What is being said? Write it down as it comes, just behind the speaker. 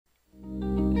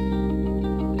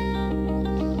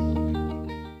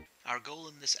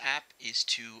this app is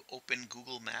to open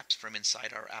Google Maps from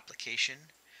inside our application,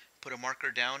 put a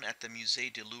marker down at the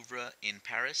Musée du Louvre in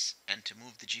Paris, and to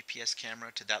move the GPS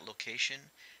camera to that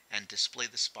location and display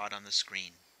the spot on the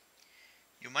screen.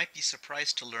 You might be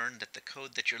surprised to learn that the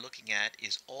code that you're looking at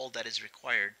is all that is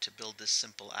required to build this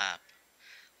simple app.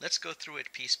 Let's go through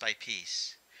it piece by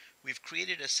piece. We've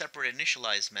created a separate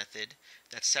initialize method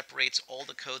that separates all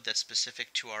the code that's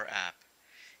specific to our app.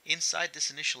 Inside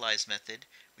this initialize method,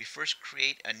 we first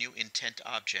create a new intent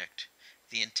object.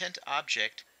 The intent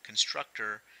object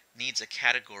constructor needs a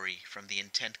category from the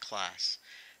intent class.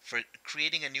 For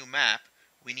creating a new map,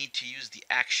 we need to use the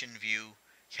action view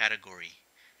category.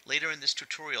 Later in this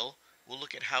tutorial, we'll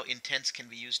look at how intents can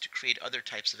be used to create other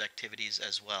types of activities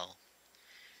as well.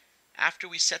 After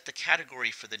we set the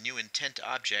category for the new intent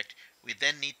object, we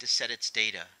then need to set its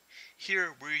data.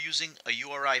 Here we're using a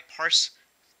URI parse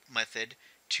method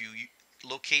to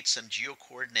locate some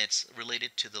geo-coordinates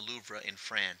related to the Louvre in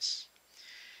France.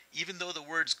 Even though the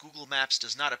words Google Maps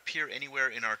does not appear anywhere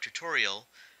in our tutorial,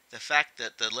 the fact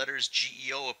that the letters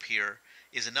GEO appear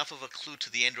is enough of a clue to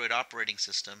the Android operating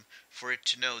system for it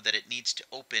to know that it needs to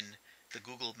open the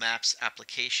Google Maps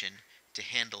application to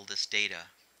handle this data.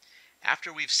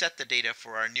 After we've set the data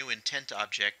for our new intent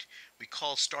object, we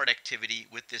call start activity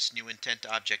with this new intent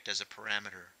object as a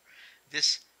parameter.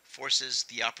 This forces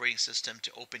the operating system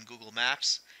to open Google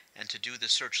Maps and to do the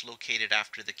search located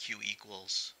after the Q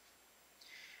equals.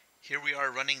 Here we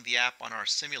are running the app on our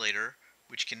simulator,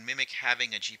 which can mimic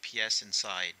having a GPS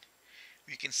inside.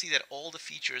 We can see that all the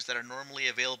features that are normally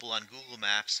available on Google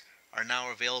Maps are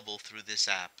now available through this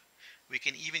app. We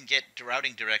can even get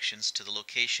routing directions to the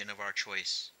location of our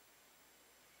choice.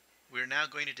 We're now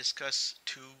going to discuss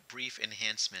two brief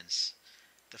enhancements.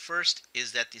 The first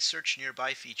is that the Search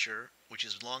Nearby feature, which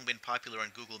has long been popular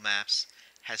on Google Maps,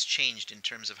 has changed in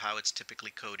terms of how it's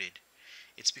typically coded.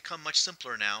 It's become much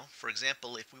simpler now. For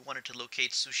example, if we wanted to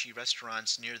locate sushi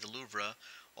restaurants near the Louvre,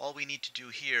 all we need to do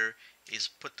here is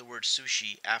put the word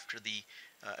sushi after the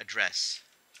address.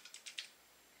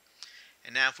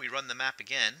 And now if we run the map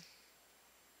again,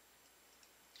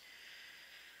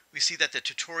 we see that the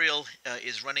tutorial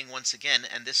is running once again,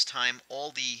 and this time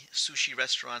all the sushi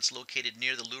restaurants located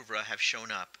near the Louvre have shown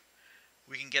up.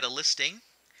 We can get a listing.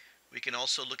 We can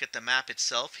also look at the map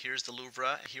itself. Here's the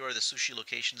Louvre. Here are the sushi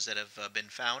locations that have been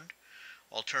found.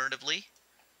 Alternatively,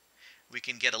 we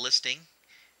can get a listing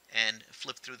and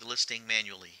flip through the listing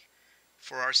manually.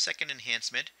 For our second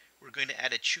enhancement, we're going to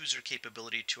add a chooser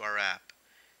capability to our app.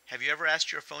 Have you ever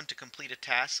asked your phone to complete a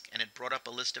task and it brought up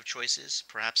a list of choices,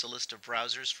 perhaps a list of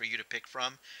browsers for you to pick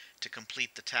from to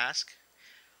complete the task?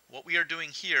 What we are doing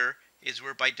here is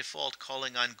we're by default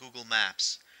calling on Google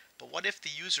Maps. But what if the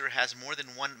user has more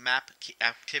than one map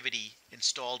activity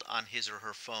installed on his or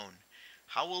her phone?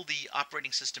 How will the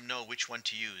operating system know which one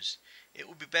to use? It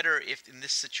would be better if in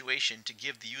this situation to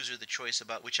give the user the choice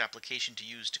about which application to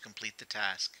use to complete the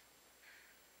task.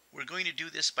 We're going to do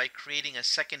this by creating a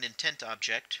second intent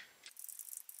object.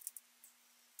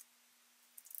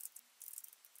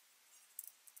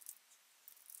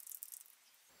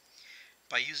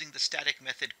 By using the static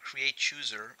method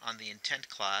createChooser on the intent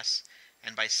class,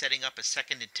 and by setting up a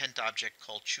second intent object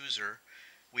called chooser,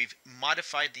 we've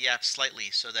modified the app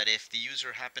slightly so that if the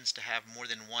user happens to have more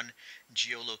than one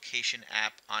geolocation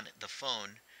app on the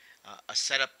phone, a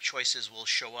setup choices will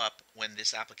show up when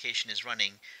this application is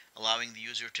running, allowing the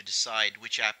user to decide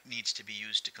which app needs to be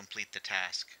used to complete the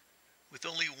task. With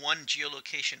only one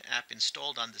geolocation app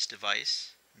installed on this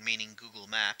device, meaning Google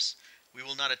Maps, we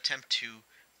will not attempt to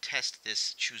test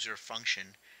this chooser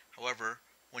function. However,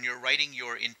 when you're writing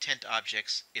your intent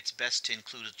objects, it's best to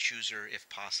include a chooser if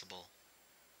possible.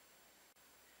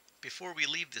 Before we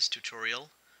leave this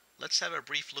tutorial, let's have a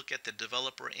brief look at the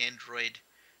developer Android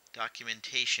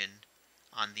documentation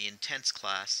on the intents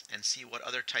class and see what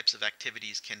other types of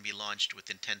activities can be launched with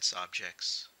intents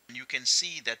objects. And you can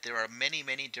see that there are many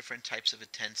different types of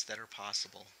intents that are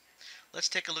possible. Let's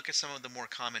take a look at some of the more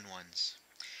common ones.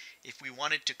 If we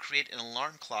wanted to create an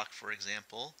alarm clock, for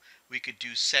example, we could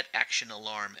do set action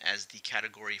alarm as the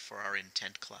category for our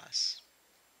intent class.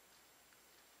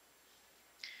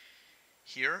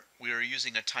 Here we are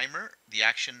using a timer. The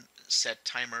action set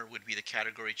timer would be the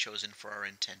category chosen for our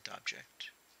intent object.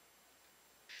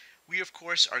 We of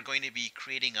course are going to be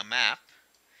creating a map,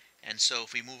 and so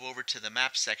if we move over to the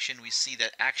map section, we see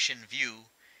that action view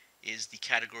is the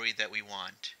category that we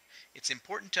want. It's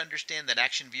important to understand that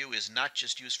action view is not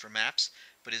just used for maps,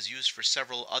 but is used for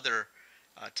several other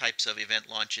types of event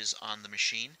launches on the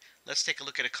machine. Let's take a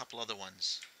look at a couple other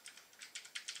ones.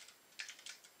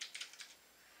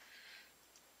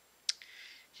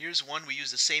 Here's one, we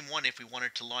use the same one if we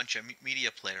wanted to launch a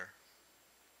media player.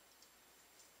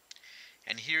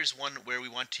 And here's one where we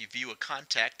want to view a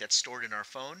contact that's stored in our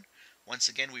phone. Once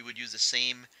again, we would use the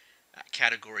same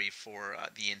category for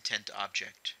the intent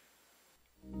object.